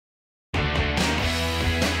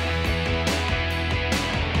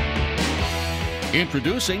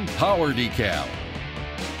Introducing Powerdecal.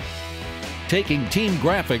 Taking team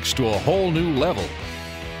graphics to a whole new level.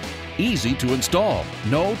 Easy to install,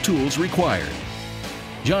 no tools required.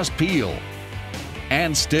 Just peel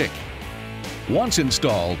and stick. Once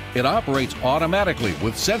installed, it operates automatically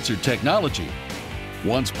with sensor technology.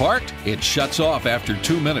 Once parked, it shuts off after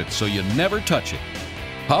 2 minutes, so you never touch it.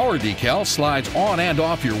 Powerdecal slides on and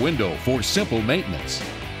off your window for simple maintenance.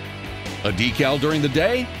 A decal during the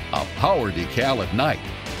day, a Powerdecal at night.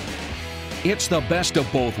 It's the best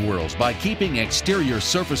of both worlds by keeping exterior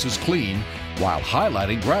surfaces clean while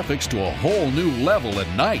highlighting graphics to a whole new level at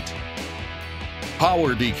night.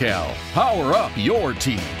 Powerdecal, power up your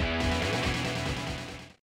team.